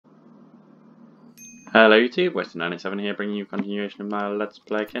Hello YouTube, Western97 here, bringing you a continuation of my Let's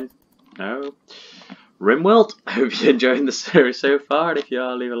Play again. No. Rimworld. Hope you're enjoying the series so far, and if you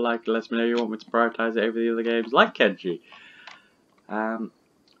are, leave a like and let me know you want me to prioritise it over the other games like Kenji.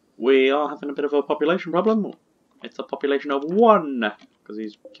 We are having a bit of a population problem. It's a population of 1, because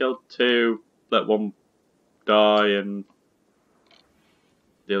he's killed 2, let 1 die, and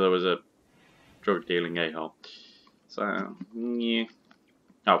the other was a drug dealing a-hole. So, yeah.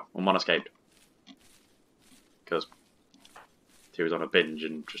 Oh, and 1 escaped. Because he was on a binge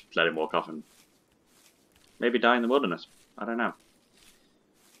and just let him walk off and maybe die in the wilderness. I don't know.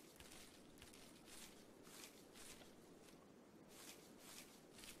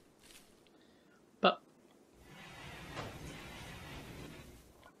 But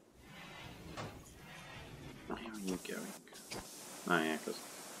where are you going? Oh yeah, because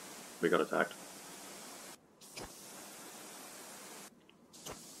we got attacked.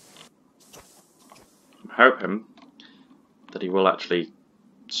 I'm hoping that he will actually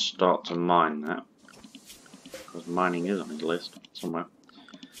start to mine that, because mining is on his list somewhere.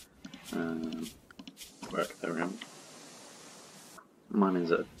 Work there we go.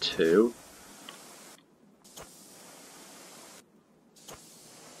 Mining's at 2.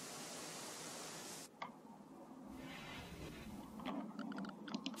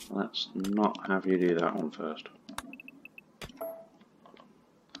 Let's not have you do that one first.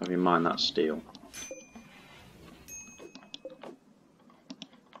 Have you mine that steel.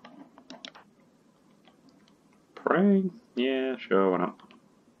 Pray? Yeah, sure, why not?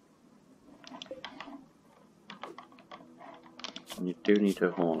 And you do need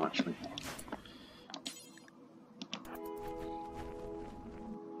a horn, actually.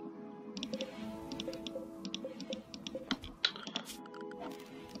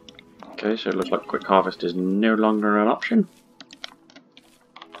 Okay, so it looks like quick harvest is no longer an option.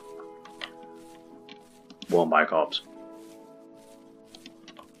 Warm by cobs.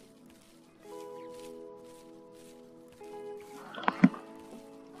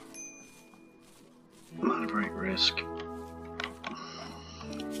 Great risk.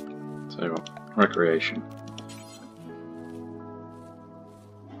 So what? Recreation.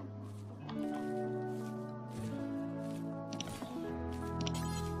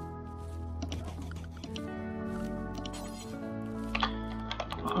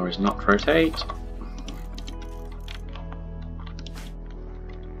 R is not rotate.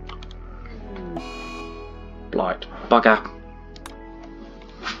 Blight. Bugger.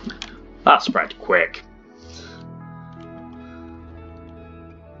 That spread quick.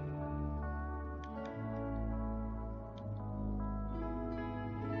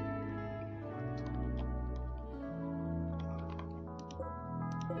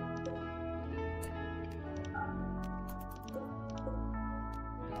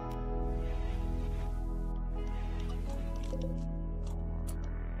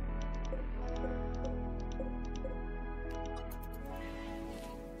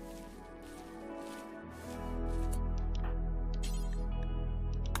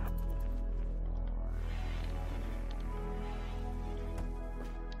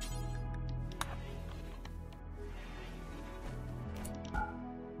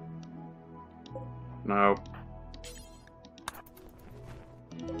 No.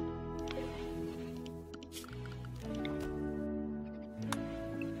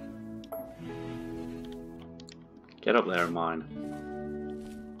 Get up there and mine.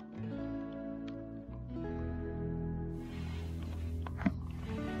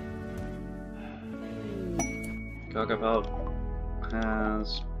 Gargabelt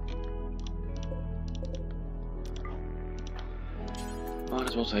has... Might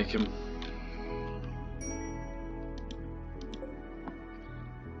as well take him.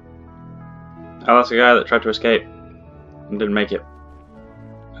 Oh, that's the guy that tried to escape and didn't make it.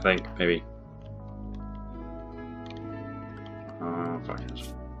 I think, maybe. Oh, fuck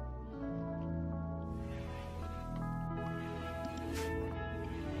it.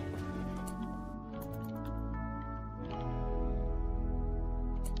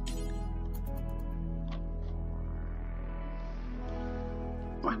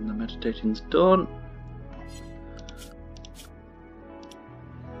 When the meditating's done.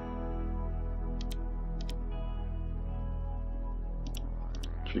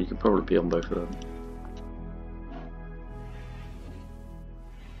 You could probably be on both of them.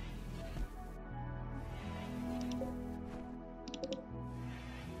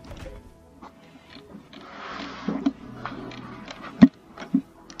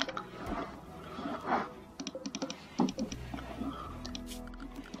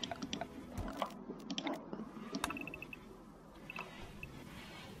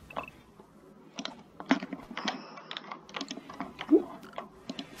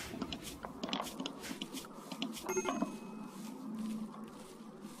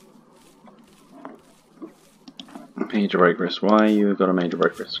 Major break risk. Why you got a major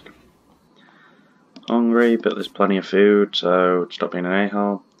break risk? Hungry, but there's plenty of food, so stop being an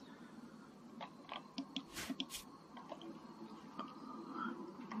a-hole.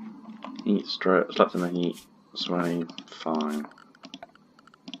 Eat straight, slept in the heat, sweaty, fine.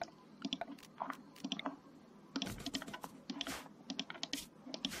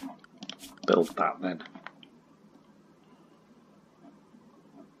 Build that then.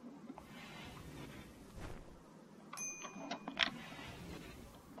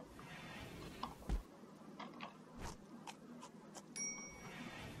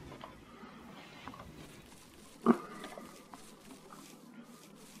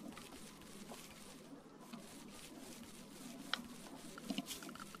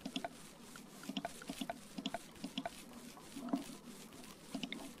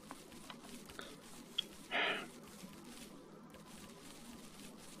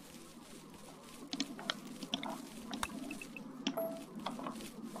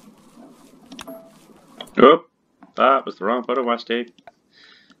 Oh, that was the wrong photo, Westy.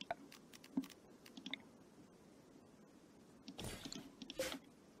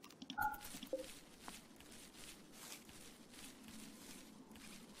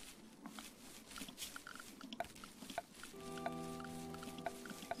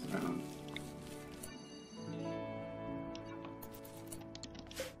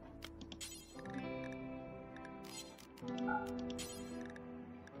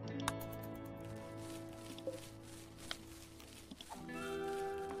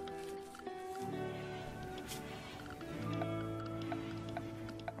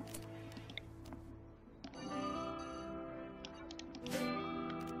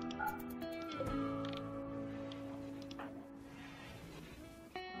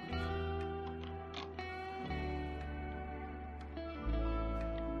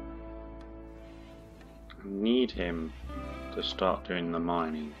 I need him to start doing the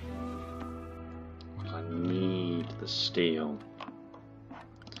mining. I need the steel.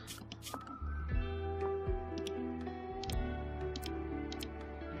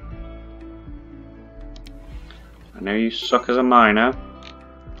 I know you suck as a miner.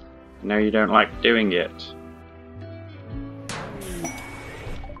 I know you don't like doing it.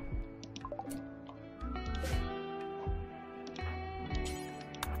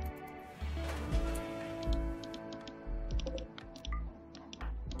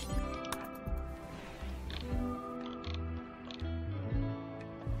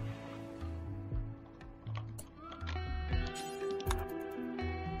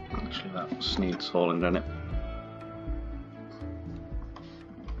 Actually, that needs hauling, doesn't it?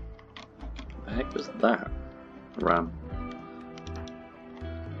 What the heck was that? Ram.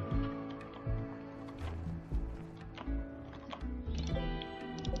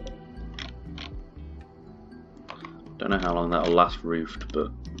 Don't know how long that'll last roofed,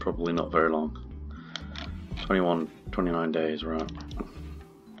 but probably not very long. 29 days, right.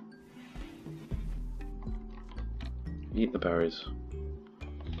 Eat the berries.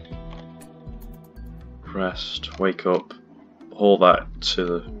 Rest, wake up, haul that to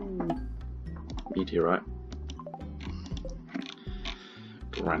the meteorite.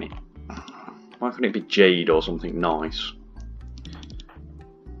 Granite. Why couldn't it be jade or something nice?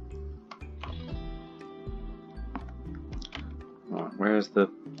 Right, where's the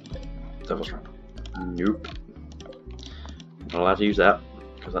devil's ramp? Nope. Not allowed to use that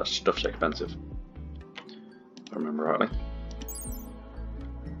because that stuff's expensive. If I remember rightly.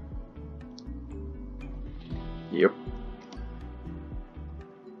 Yep.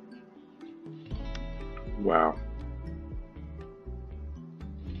 Wow.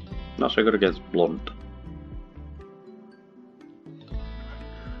 Not so good against blunt.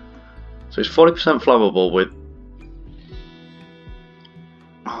 So it's 40% flammable with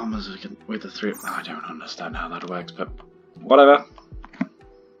armors with the 3. I don't understand how that works, but whatever.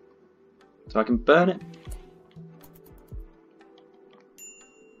 So I can burn it.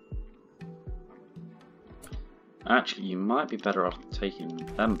 Actually, you might be better off taking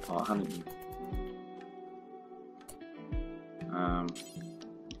them apart, hadn't you?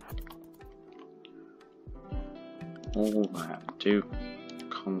 All that. Do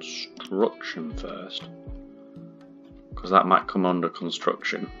construction first, because that might come under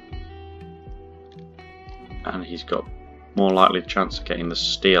construction, and he's got more likely chance of getting the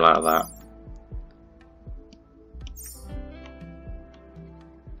steel out of that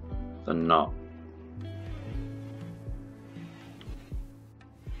than not.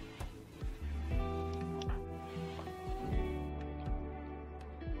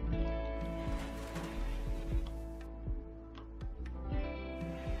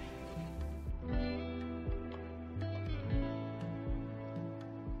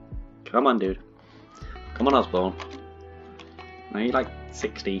 Come on, dude. Come on, Osborne. Now you're like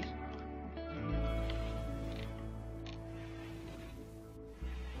 60. Is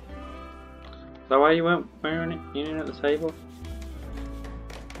that why you weren't wearing it in at the table?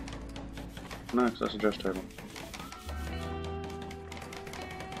 No, because that's a dress table.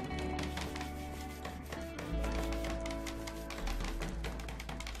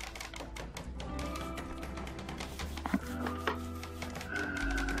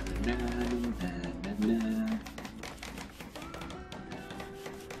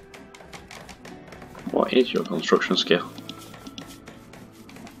 What is your construction skill?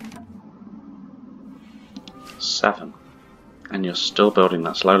 7. And you're still building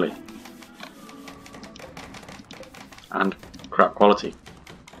that slowly. And crap quality.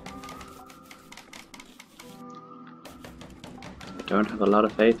 I don't have a lot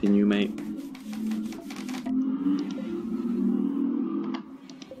of faith in you, mate.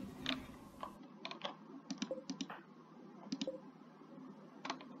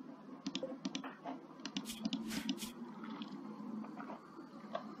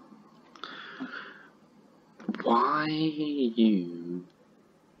 Why you?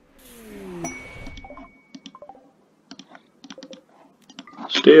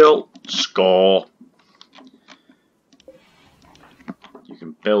 Steel score. You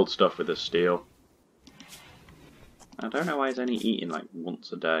can build stuff with the steel. I don't know why he's only eating like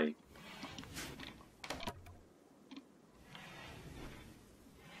once a day.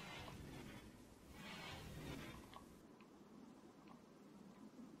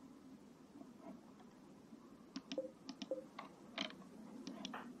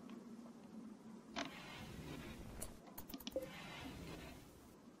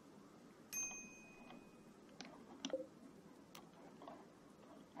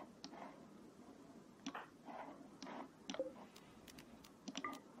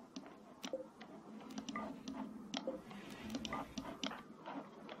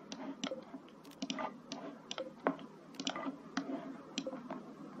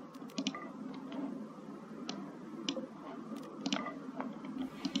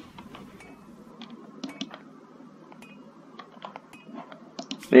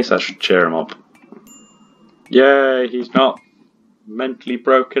 At least I should cheer him up. Yay, he's not mentally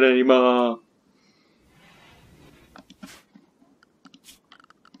broken anymore.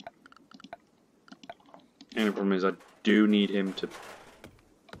 The only problem is I do need him to...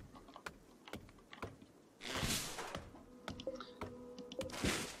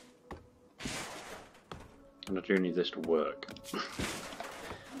 And I do need this to work.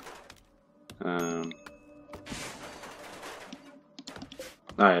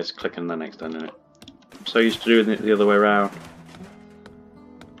 Oh yeah, it's clicking the next end, isn't it? I'm so used to doing it the other way around.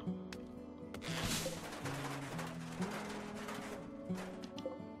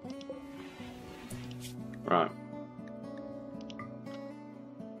 Right.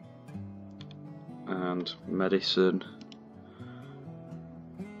 And medicine.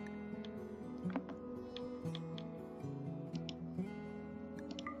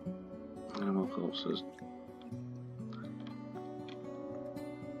 Animal corpses.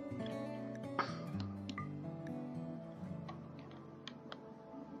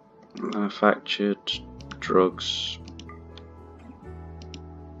 Manufactured drugs,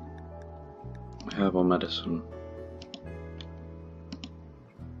 herbal medicine.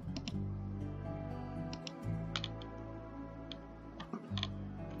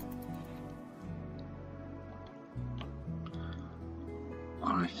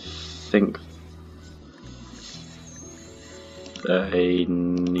 I think they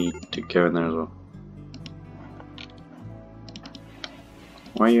need to go in there as well.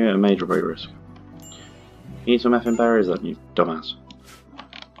 Why are you at a major weight risk? You need some effing berries then, you dumbass.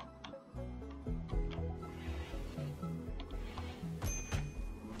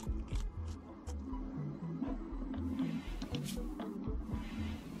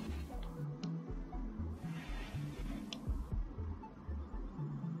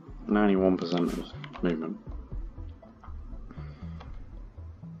 %91 of movement.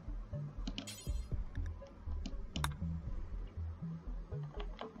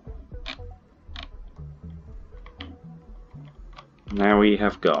 Now we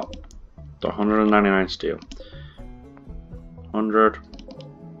have got the 199 steel, 100,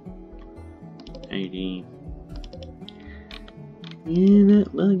 80. Yeah,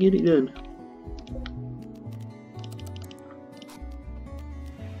 that'll get it done.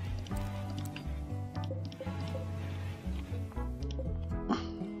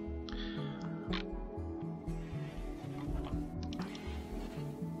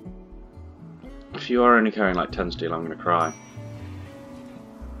 If you are only carrying like 10 steel, I'm gonna cry.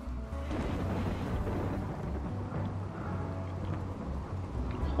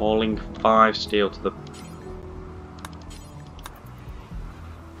 Hauling 5 steel to the...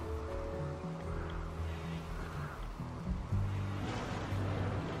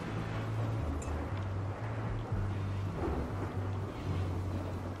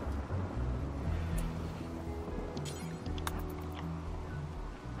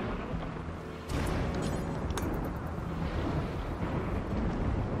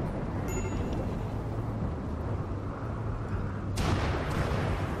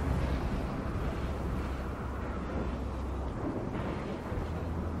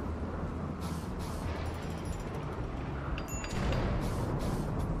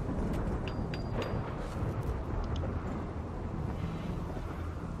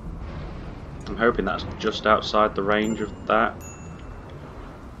 I'm hoping that's just outside the range of that.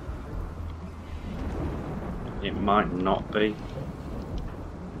 It might not be.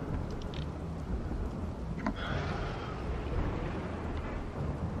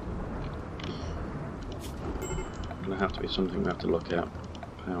 Gonna have to be something we have to look at.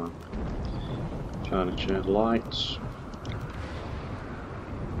 Power. Furniture, lights.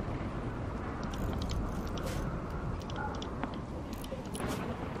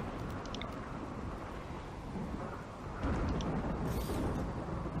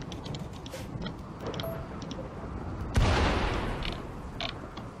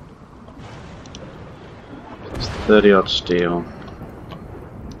 It's 30 odd steel.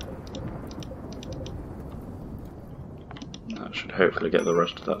 That should hopefully get the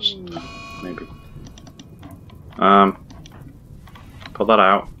rest of that stuff, maybe. Put that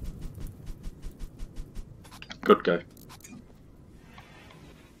out. Good go.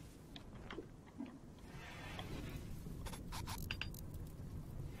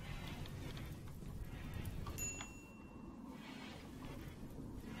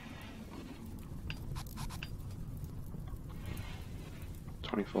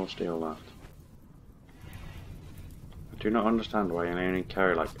 .24 steel left. I do not understand why you only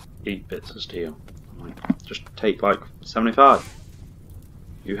carry like 8 bits of steel. Like, just take like 75.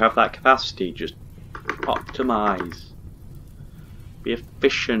 You have that capacity, just optimize. Be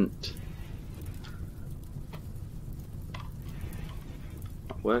efficient.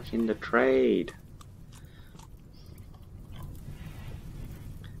 Work in the trade.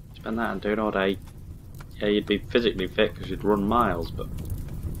 Spend that and do it all day. Yeah, you'd be physically fit because you'd run miles, but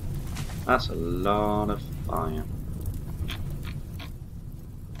that's a lot of fire.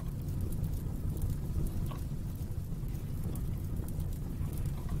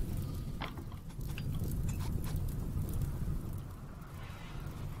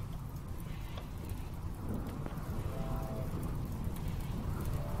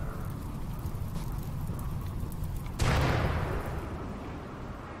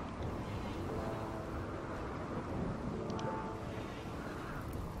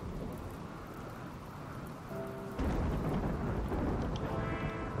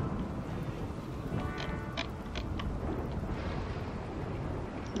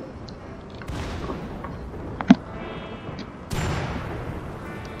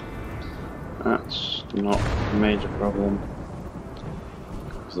 That's not a major problem,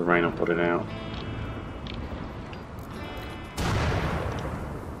 because the rain will put it out.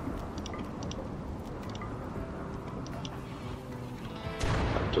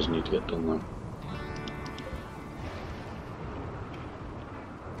 That does need to get done though.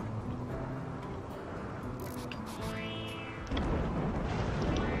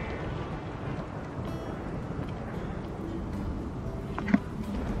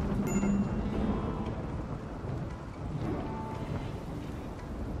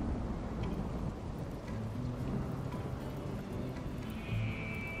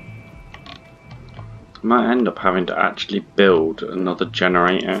 I might end up having to actually build another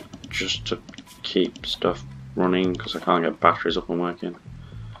generator just to keep stuff running because I can't get batteries up and working.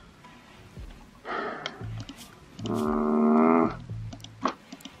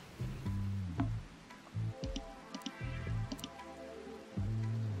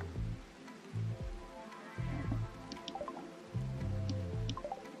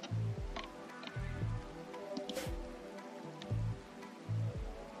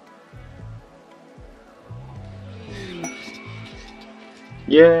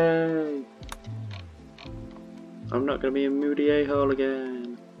 Yay! I'm not gonna be a moody a-hole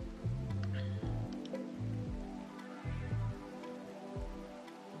again.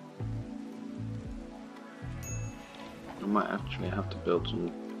 I might actually have to build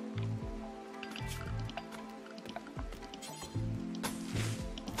some.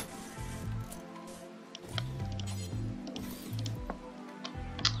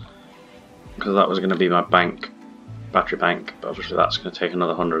 Because that was going to be my bank battery bank, but obviously that's going to take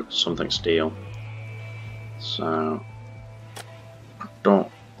another 100 something steel. So I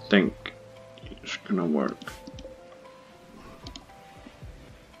don't think it's going to work.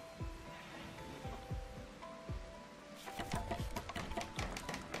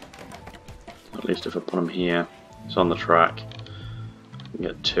 At least if I put them here, it's on the track. I can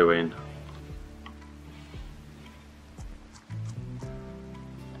get 2 in.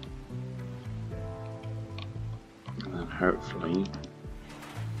 And then hopefully,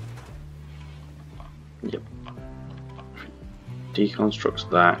 yep. Deconstructs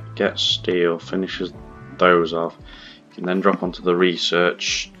that, gets steel, finishes those off. You can then drop onto the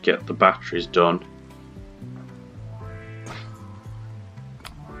research, get the batteries done.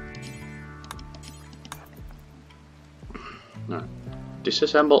 No.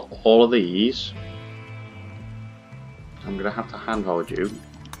 Disassemble all of these. I'm going to have to handhold you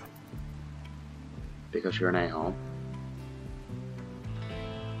because you're an a-hole.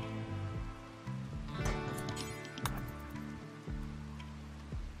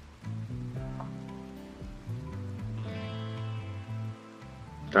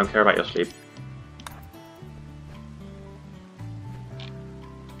 Don't care about your sleep.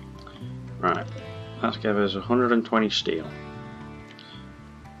 Right, let's give us 120 steel,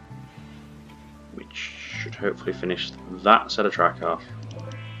 which should hopefully finish that set of track off.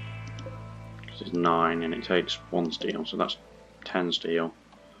 This is 9 and it takes 1 steel, so that's 10 steel.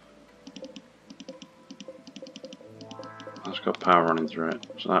 That's got power running through it,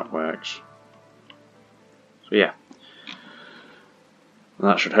 so that works. So yeah. And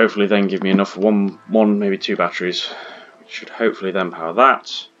that should hopefully then give me enough for one, maybe 2 batteries, which should hopefully then power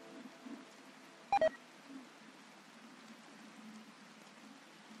that.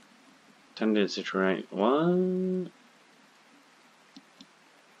 Tendency to rate 1.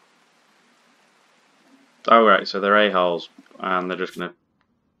 Oh right, so they're a-holes, and they're just going to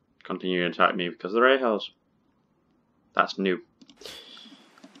continue to attack me because they're a-holes. That's new.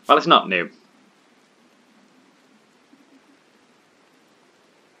 Well, it's not new.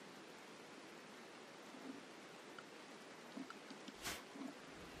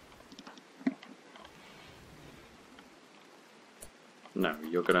 No,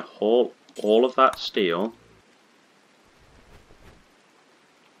 you're going to haul all of that steel,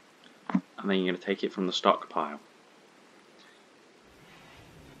 and then you're going to take it from the stockpile.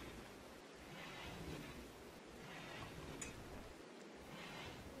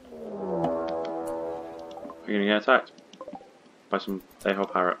 You're going to get attacked by some a-hole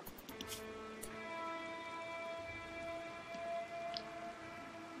parrot.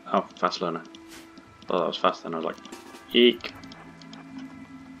 Oh, fast learner. Thought that was fast then, I was like, eek.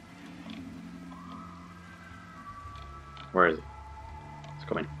 Where is it? It's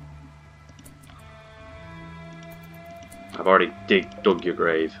coming. I've already dug your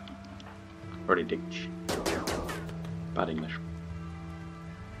grave. Already digged. Bad English.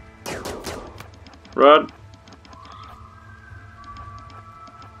 Run!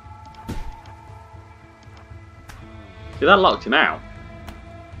 See, that locked him out.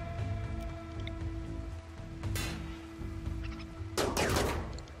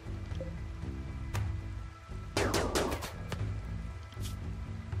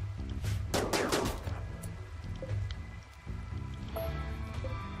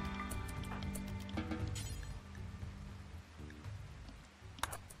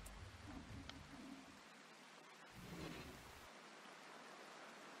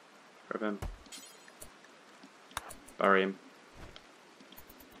 Grab him. Bury him.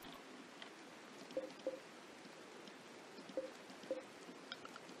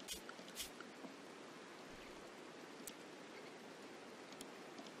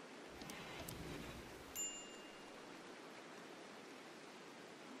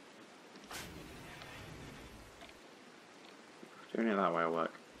 Doing it that way will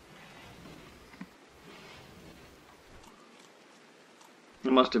work. I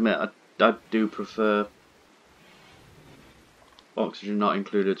must admit, I do prefer oxygen not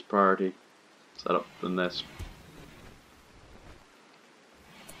included as priority setup than this.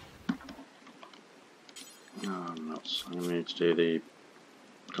 Oh, I'm nuts. I'm going to need to do the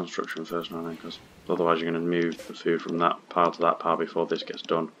construction first now, because otherwise you're going to move the food from that pile to that pile before this gets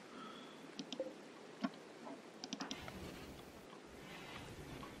done.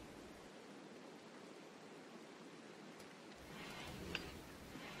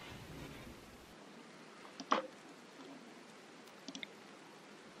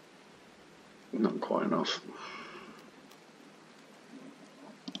 Not quite enough.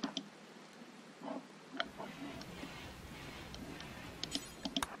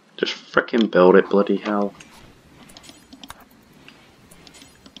 Just frickin' build it, bloody hell.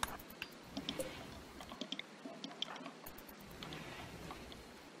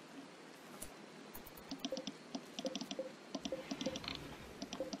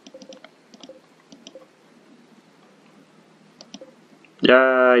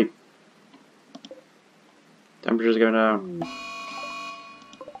 Yay! Temperatures are going down.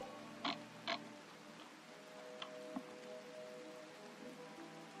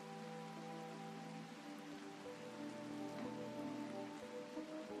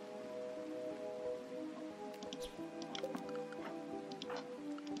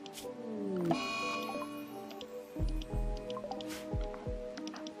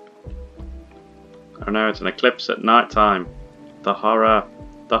 Oh no, it's an eclipse at night time. The horror,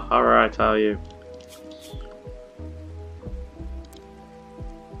 I tell you.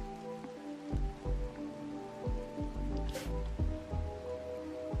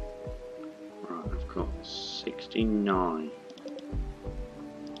 Right, I've got 69.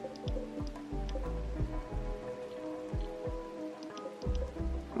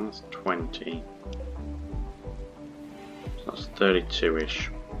 That's 20. So that's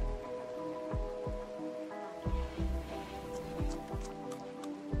 32-ish.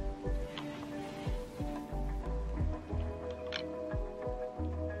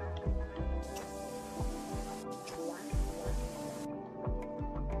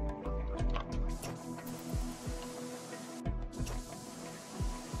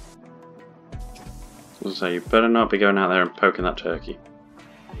 So you better not be going out there and poking that turkey.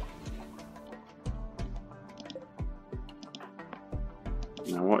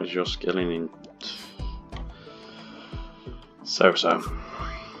 Now what is your skill in? So.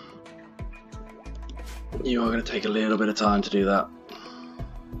 You are going to take a little bit of time to do that.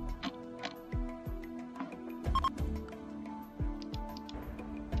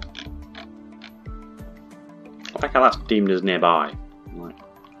 I like how that's deemed as nearby. I'm like,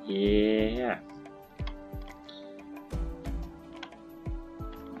 yeah.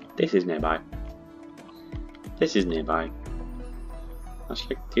 This is nearby. This is nearby. That's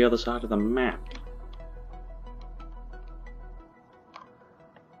like the other side of the map.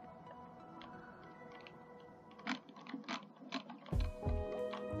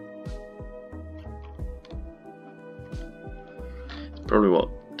 It's probably what,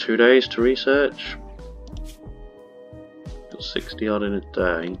 2 days to research? Got 60 odd in a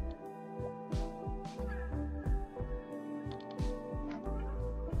day.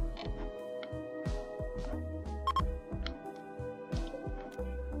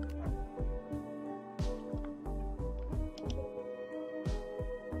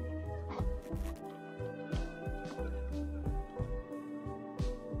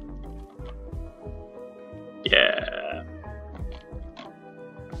 Yeah.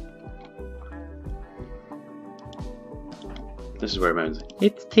 This is where it moans.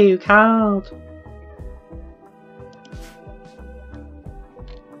 It's too cold.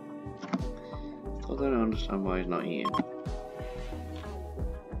 Still don't understand why he's not eating.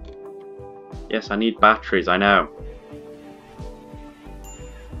 Yes, I need batteries, I know.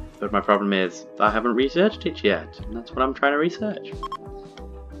 But my problem is, I haven't researched it yet, and that's what I'm trying to research.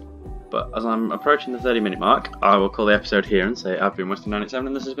 But as I'm approaching the 30-minute mark, I will call the episode here and say I've been Western97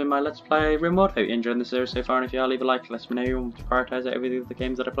 and this has been my Let's Play Rimworld. Hope you're enjoying the series so far, and if you are, leave a like, let me know you want to prioritise it over the other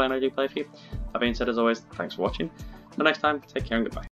games that I play and I do play for you. That being said, as always, thanks for watching. Until next time, take care and goodbye.